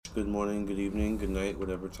good morning, good evening, good night,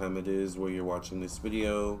 whatever time it is where you're watching this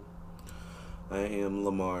video. I am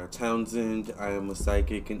Lamar Townsend. I am a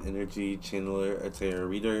psychic and energy channeler, a tarot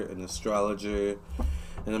reader, an astrologer,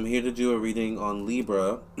 and I'm here to do a reading on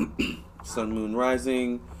Libra, Sun, Moon,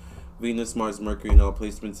 Rising, Venus, Mars, Mercury, and all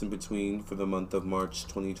placements in between for the month of March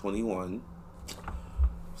 2021.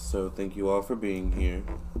 So thank you all for being here.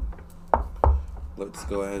 Let's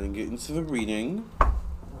go ahead and get into the reading.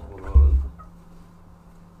 Hold on.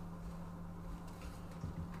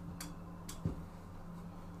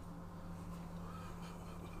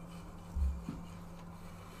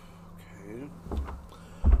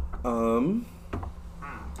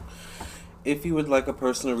 If you would like a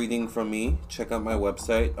personal reading from me, check out my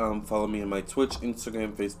website. Follow me on my Twitch,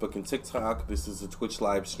 Instagram, Facebook, and TikTok. This is a Twitch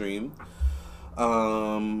live stream.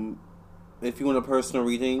 If you want a personal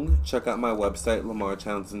reading, check out my website,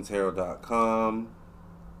 lamartownsendtarot.com.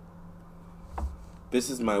 This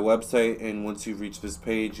is my website, and once you reach this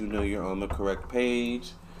page, you know you're on the correct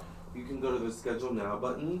page. You can go to the Schedule Now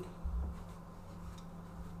button.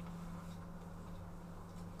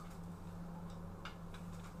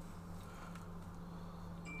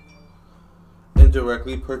 And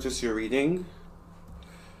directly purchase your reading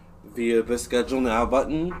via the Schedule Now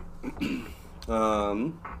button.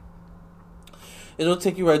 It'll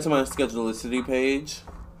take you right to my Schedulicity page.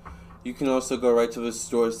 You can also go right to the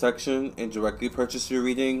store section and directly purchase your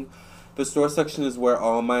reading. The store section is where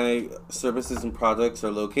all my services and products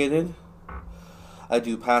are located. I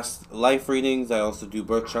do past life readings. I also do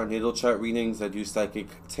birth chart, natal chart readings. I do psychic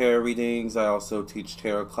tarot readings. I also teach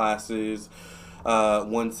tarot classes.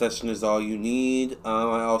 One session is all you need.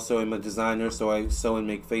 I also am a designer, so I sew and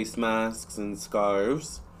make face masks and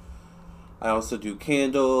scarves. I also do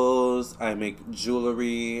candles, I make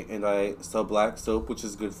jewelry, and I sell black soap, which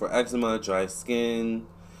is good for eczema, dry skin.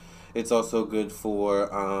 It's also good for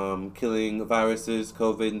killing viruses,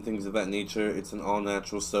 COVID, and things of that nature. It's an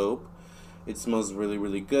all-natural soap. It smells really,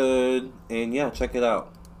 really good. And yeah, check it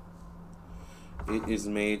out. It is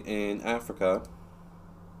made in Africa.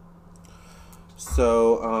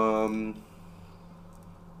 So,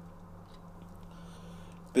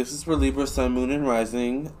 this is for Libra, Sun, Moon, and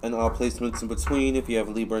Rising, and all placements in between. If you have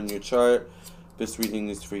Libra in your chart, this reading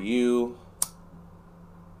is for you.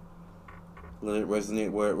 Let it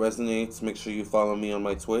resonate where it resonates. Make sure you follow me on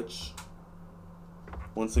my Twitch.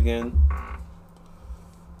 Once again.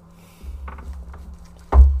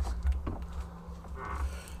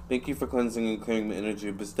 Thank you for cleansing and clearing the energy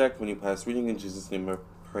of this deck when you pass reading. In Jesus' name I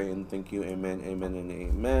pray and thank you. Amen, amen, and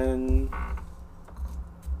amen.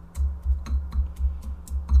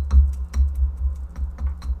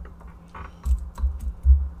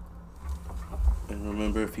 And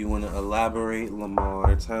remember, if you want to elaborate,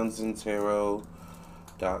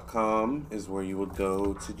 lamartownsendtarot.com is where you would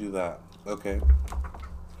go to do that. Okay.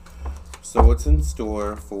 So what's in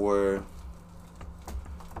store for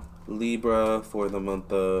Libra for the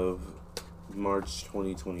month of March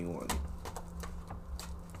 2021?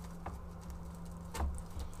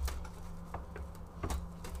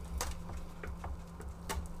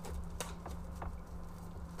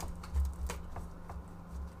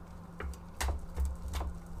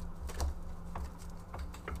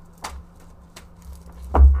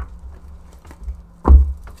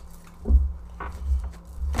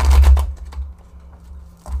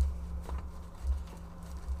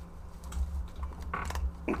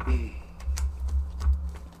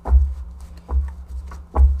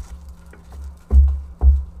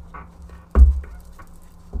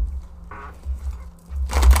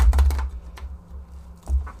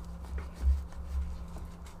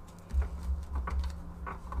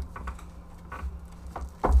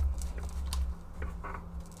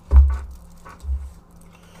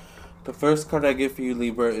 The first card I get for you,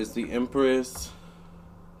 Libra, is the Empress.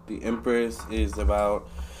 The Empress is about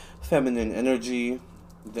feminine energy.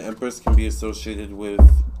 The Empress can be associated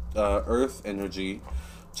with Earth energy.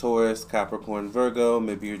 Taurus, Capricorn, Virgo.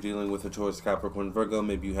 Maybe you're dealing with a Taurus, Capricorn, Virgo.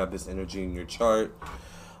 Maybe you have this energy in your chart.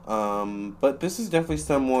 But this is definitely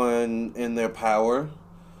someone in their power,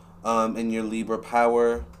 in your Libra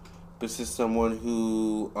power. This is someone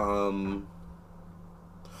who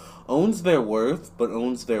owns their worth, but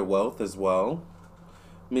owns their wealth as well.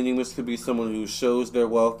 Meaning this could be someone who shows their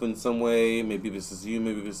wealth in some way. Maybe this is you,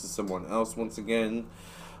 maybe this is someone else once again.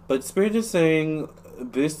 But Spirit is saying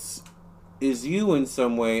this is you in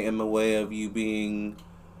some way, in the way of you being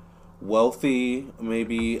wealthy,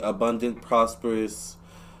 maybe abundant, prosperous,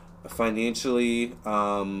 financially,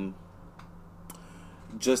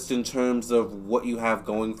 just in terms of what you have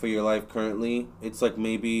going for your life currently. It's like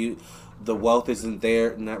maybe the wealth isn't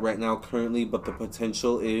there not right now currently, but the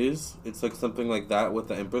potential is. It's like something like that with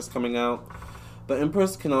the Empress coming out. The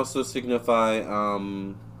Empress can also signify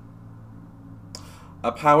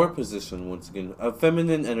a power position, once again, a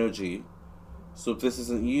feminine energy. So if this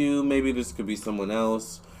isn't you, maybe this could be someone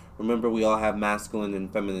else. Remember, we all have masculine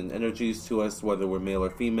and feminine energies to us, whether we're male or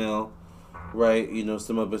female, right? You know,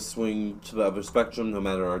 some of us swing to the other spectrum, no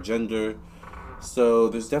matter our gender. So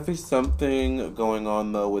there's definitely something going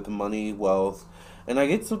on though with money, wealth, and I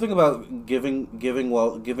get something about giving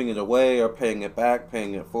it away or paying it back,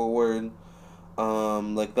 paying it forward.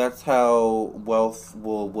 Like that's how wealth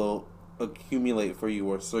will accumulate for you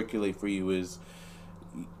or circulate for you is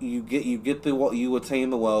you attain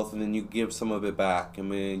the wealth and then you give some of it back,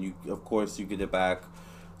 and then you of course you get it back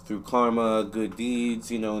through karma, good deeds,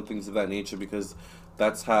 you know, and things of that nature, because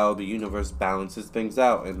that's how the universe balances things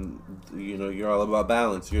out. And you know, you're all about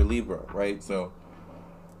balance, you're Libra, right? So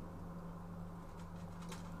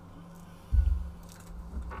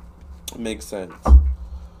it makes sense.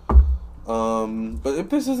 But if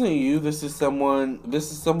this isn't you, this is someone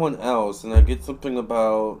else, and I get something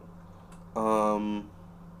about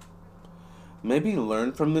maybe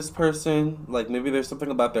learn from this person. Like maybe there's something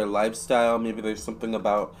about their lifestyle, maybe there's something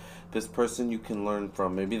about this person you can learn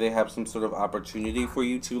from. Maybe they have some sort of opportunity for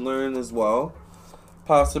you to learn as well.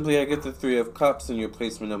 Possibly I get the Three of Cups in your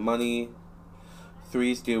placement of money.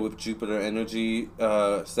 Threes deal with Jupiter energy,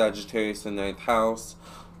 Sagittarius in ninth house,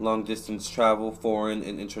 long distance travel, foreign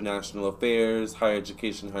and international affairs, higher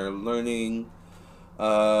education, higher learning.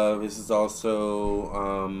 This is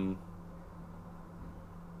also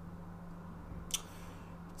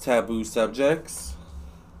taboo subjects.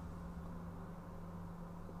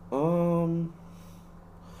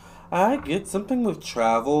 I get something with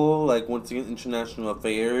travel, like once again international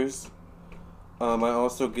affairs. I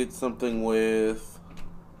also get something with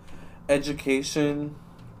education,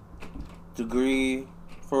 degree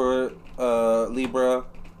for Libra.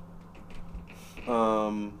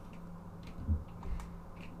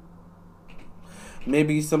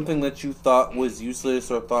 Maybe something that you thought was useless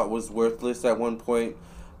or thought was worthless at one point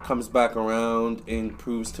comes back around and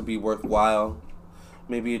proves to be worthwhile.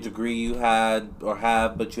 Maybe a degree you had or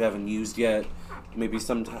have but you haven't used yet. Maybe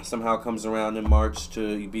somehow comes around in March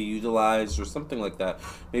to be utilized or something like that.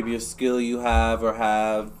 Maybe a skill you have or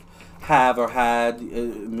had,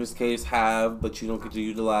 in this case have, but you don't get to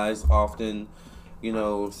utilize often. You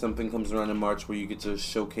know, something comes around in March where you get to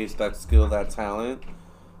showcase that skill, that talent.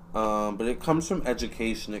 But it comes from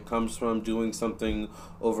education. It comes from doing something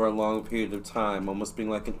over a long period of time, almost being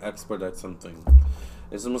like an expert at something.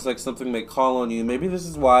 It's almost like something may call on you. Maybe this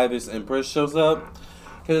is why this Empress shows up.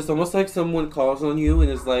 Because it's almost like someone calls on you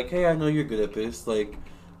and is like, hey, I know you're good at this. Like,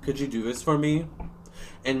 could you do this for me?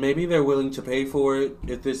 And maybe they're willing to pay for it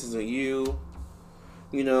if this isn't you.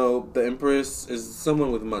 You know, the Empress is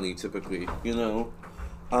someone with money, typically, you know.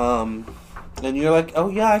 And you're like, oh,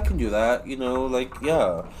 yeah, I can do that. You know, like,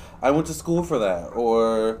 yeah, I went to school for that.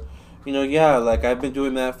 Or, you know, yeah, like, I've been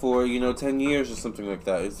doing that for, 10 years or something like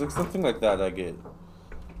that. It's like something like that I get.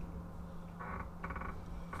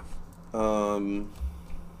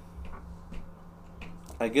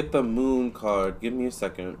 I get the Moon card. Give me a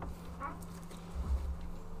second.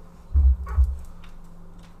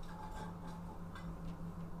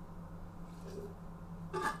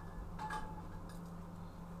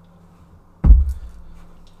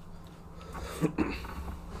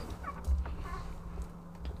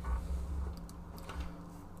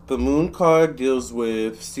 The Moon card deals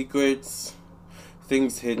with secrets,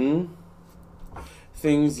 things hidden,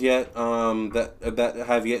 things yet that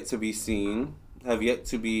have yet to be seen, have yet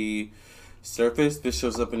to be surfaced. This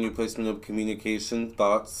shows up in your placement of communication,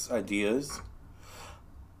 thoughts, ideas.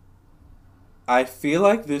 I feel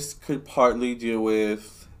like this could partly deal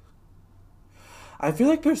with. I feel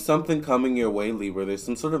like there's something coming your way, Libra. There's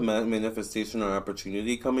some sort of manifestation or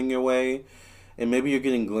opportunity coming your way. And maybe you're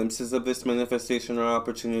getting glimpses of this manifestation or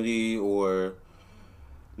opportunity, or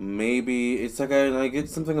maybe it's like I get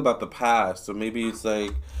something about the past, or maybe it's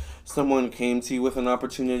like someone came to you with an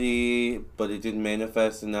opportunity, but it didn't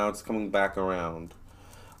manifest, and now it's coming back around.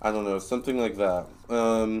 I don't know, something like that.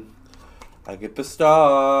 I get the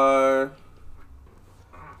Star.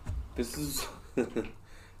 This is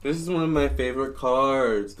this is one of my favorite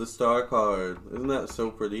cards, the Star card. Isn't that so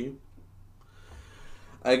pretty?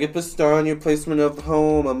 I get the Star on your placement of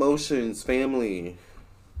home, emotions, family.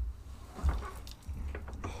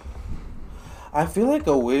 I feel like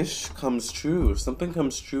a wish comes true. Something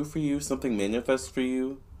comes true for you. Something manifests for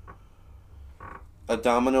you. A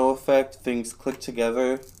domino effect. Things click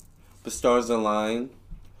together. The stars align.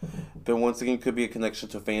 There once again could be a connection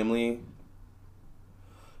to family.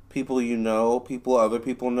 people you know, people other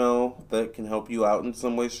people know that can help you out in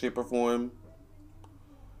some way, shape, or form.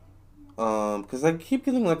 Because I keep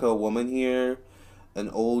getting like a woman here, an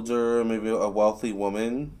older, maybe a wealthy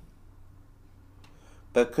woman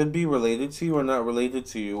that could be related to you or not related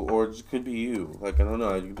to you, or it could be you. Like, I don't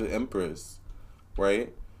know, the Empress,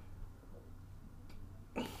 right?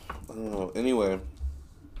 I don't know. Anyway.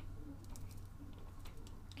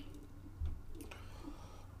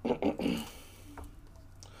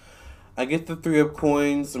 I get the Three of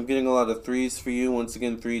Coins. I'm getting a lot of threes for you. Once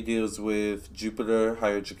again, three deals with Jupiter,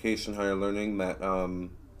 higher education, higher learning, that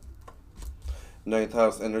ninth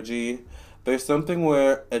house energy. There's something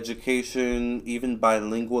where education, even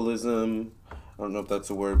bilingualism, I don't know if that's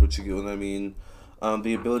a word, but you get what I mean.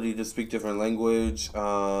 The ability to speak different language,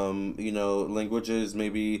 languages,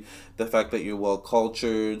 maybe the fact that you're well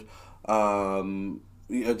cultured, a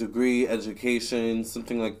degree, education,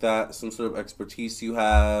 something like that, some sort of expertise you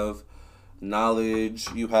have, knowledge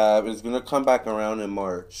you have, is going to come back around in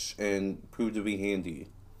March and prove to be handy.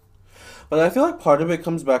 But I feel like part of it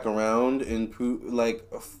comes back around and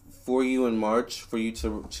for you in March, for you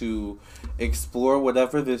to explore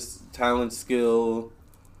whatever this talent, skill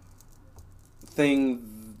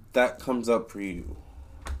thing that comes up for you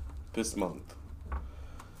this month.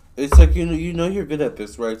 It's like you know you're good at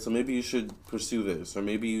this, right? So maybe you should pursue this, or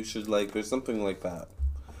maybe you should there's something like that.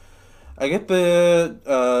 I get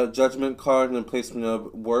the Judgment card and the placement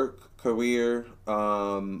of work, career,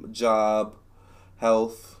 job,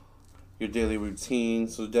 health, your daily routine.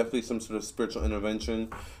 So definitely some sort of spiritual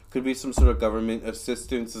intervention. Could be some sort of government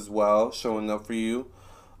assistance as well, showing up for you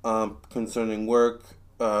concerning work,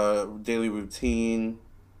 daily routine,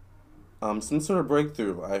 some sort of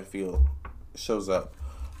breakthrough, I feel, shows up.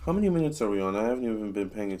 How many minutes are we on? I haven't even been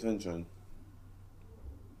paying attention.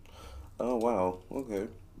 Oh, wow. Okay.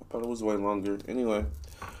 I thought it was way longer. Anyway.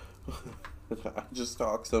 I just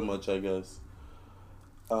talk so much, I guess.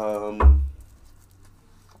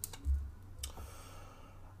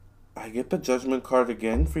 I get the Judgment card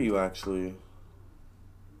again for you, actually.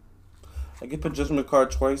 I get the Judgment card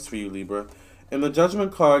twice for you, Libra. And the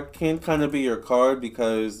Judgment card can kind of be your card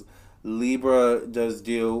because Libra does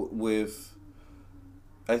deal with...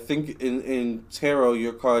 I think in tarot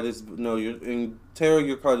your card is... No, in tarot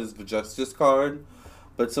your card is the Justice card.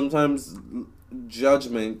 But sometimes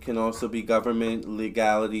Judgment can also be government,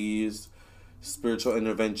 legalities, spiritual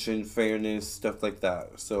intervention, fairness, stuff like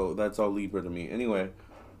that. So that's all Libra to me. Anyway...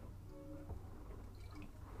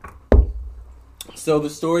 So the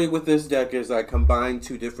story with this deck is I combine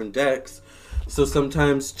two different decks. So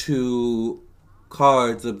sometimes two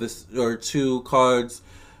cards of this, or two cards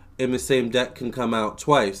in the same deck can come out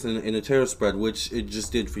twice in a tarot spread, which it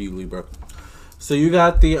just did for you, Libra. So you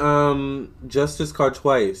got the Justice card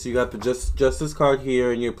twice. You got the Justice card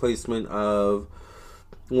here in your placement of,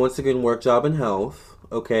 once again, work, job, and health.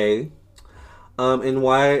 Okay. And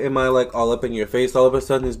why am I all up in your face all of a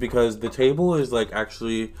sudden is because the table is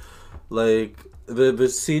actually the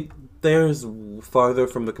seat there is farther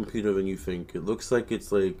from the computer than you think. It looks like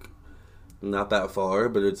it's not that far,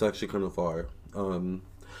 but it's actually kind of far.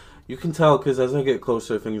 You can tell because as I get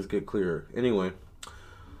closer, things get clearer. Anyway,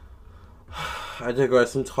 I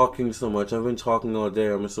digress. I'm talking so much. I've been talking all day.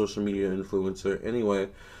 I'm a social media influencer. Anyway,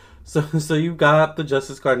 so you got the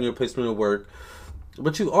Justice card in your placement of work,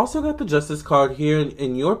 but you also got the Justice card here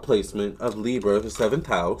in your placement of Libra, the 7th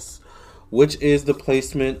house, which is the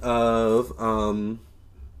placement of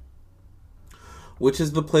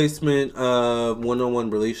one-on-one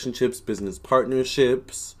relationships, business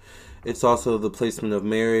partnerships. It's also the placement of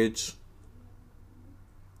marriage.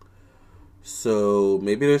 So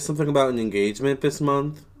maybe there's something about an engagement this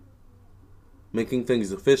month. Making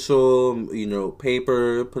things official,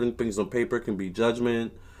 paper, putting things on paper can be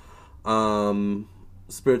Judgment.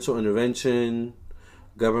 Spiritual intervention,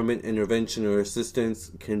 government intervention or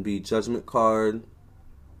assistance can be Judgment card.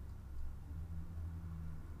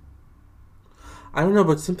 I don't know,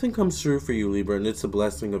 but something comes through for you, Libra, and it's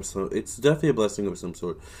it's definitely a blessing of some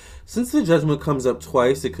sort. Since the Judgment comes up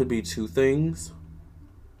twice, it could be two things.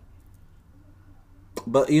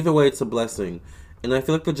 But either way, it's a blessing. And I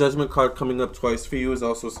feel like the Judgment card coming up twice for you is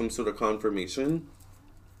also some sort of confirmation.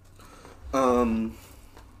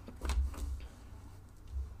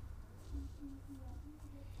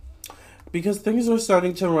 Because things are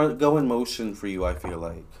starting to go in motion for you, I feel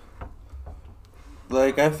like.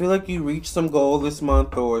 I feel like you reach some goal this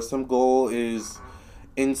month, or some goal is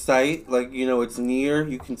in sight. It's near.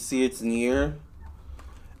 You can see it's near.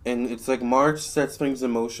 And it's March sets things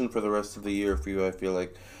in motion for the rest of the year for you, I feel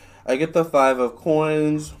like. I get the 5 of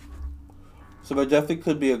Coins, So there definitely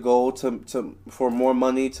could be a goal for more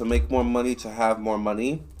money, to make more money, to have more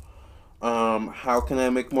money. How can I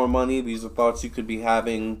make more money? These are thoughts you could be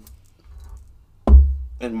having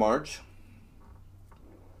in March.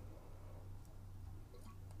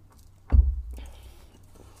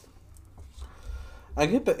 I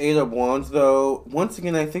get the Eight of Wands, though. Once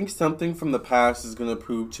again, I think something from the past is going to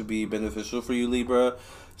prove to be beneficial for you, Libra.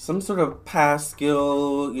 Some sort of past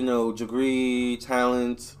skill, degree,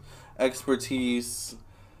 talent, expertise,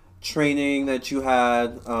 training that you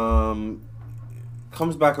had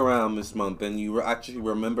comes back around this month, and you actually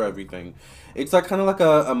remember everything. It's like kind of like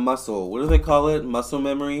a muscle. What do they call it? Muscle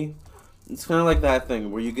memory? It's kind of like that thing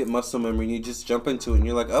where you get muscle memory and you just jump into it and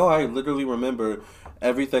you're like, oh, I literally remember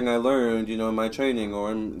everything I learned, in my training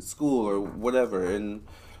or in school or whatever, and,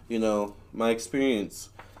 my experience.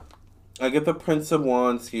 I get the Prince of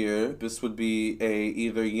Wands here. This would be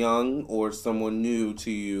either young or someone new to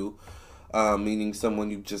you, meaning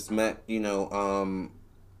someone you've just met, Aries,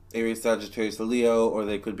 Sagittarius, Leo, or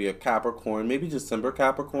they could be a Capricorn, maybe December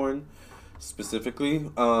Capricorn specifically.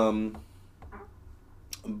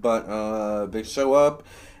 But they show up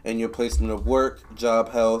in your placement of work,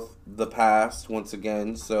 job, health, the past, once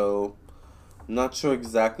again. So, not sure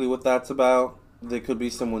exactly what that's about. They could be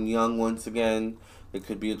someone young once again. It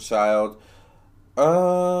could be a child.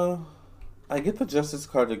 I get the Justice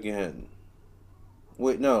card again.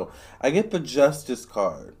 Wait, no. I get the Justice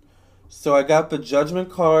card. So I got the Judgment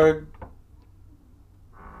card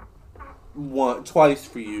twice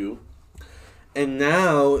for you. And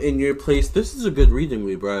now in your place, this is a good reading,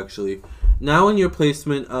 Libra, actually. Now in your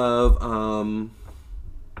placement of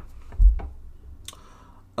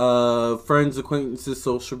friends, acquaintances,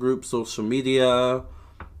 social groups, social media,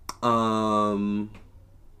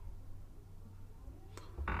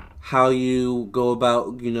 how you go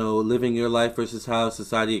about, living your life versus how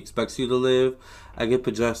society expects you to live, I get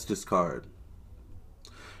the Justice card.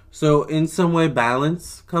 So in some way,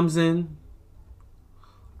 balance comes in.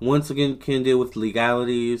 Once again, can deal with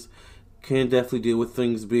legalities, can definitely deal with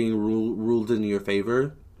things being ruled in your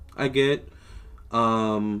favor, I get.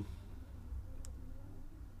 It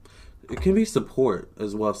can be support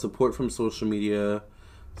as well. Support from social media,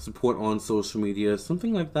 support on social media,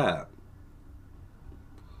 something like that.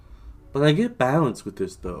 But I get balance with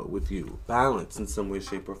this, though, with you. Balance in some way,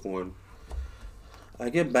 shape, or form. I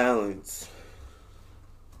get balance.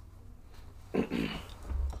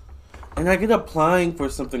 And I get applying for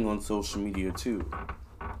something on social media, too.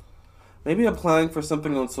 Maybe applying for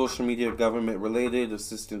something on social media, government-related,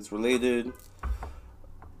 assistance-related,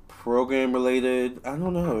 program-related. I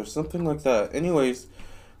don't know, something like that. Anyways,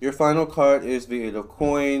 your final card is the Eight of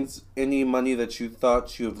Coins. Any money that you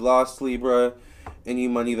thought you've lost, Libra, any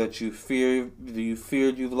money that you feared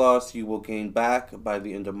you've lost, you will gain back by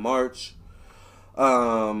the end of March.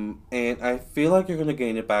 And I feel like you're going to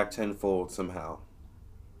gain it back tenfold somehow.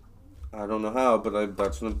 I don't know how, but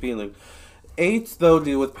that's what I'm feeling. Eights, though,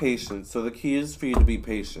 deal with patience. So the key is for you to be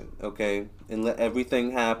patient, okay? And let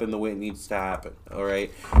everything happen the way it needs to happen, all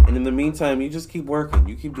right? And in the meantime, you just keep working.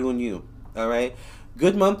 You keep doing you, all right?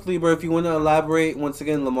 Good month, Libra. If you want to elaborate, once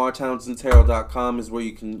again, LamarTownsendTarot.com is where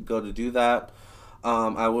you can go to do that.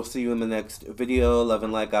 I will see you in the next video. Love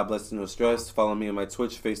and light. God bless and no stress. Follow me on my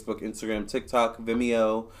Twitch, Facebook, Instagram, TikTok,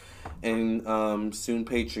 Vimeo, and soon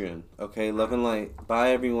Patreon. Okay, love and light.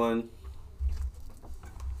 Bye, everyone.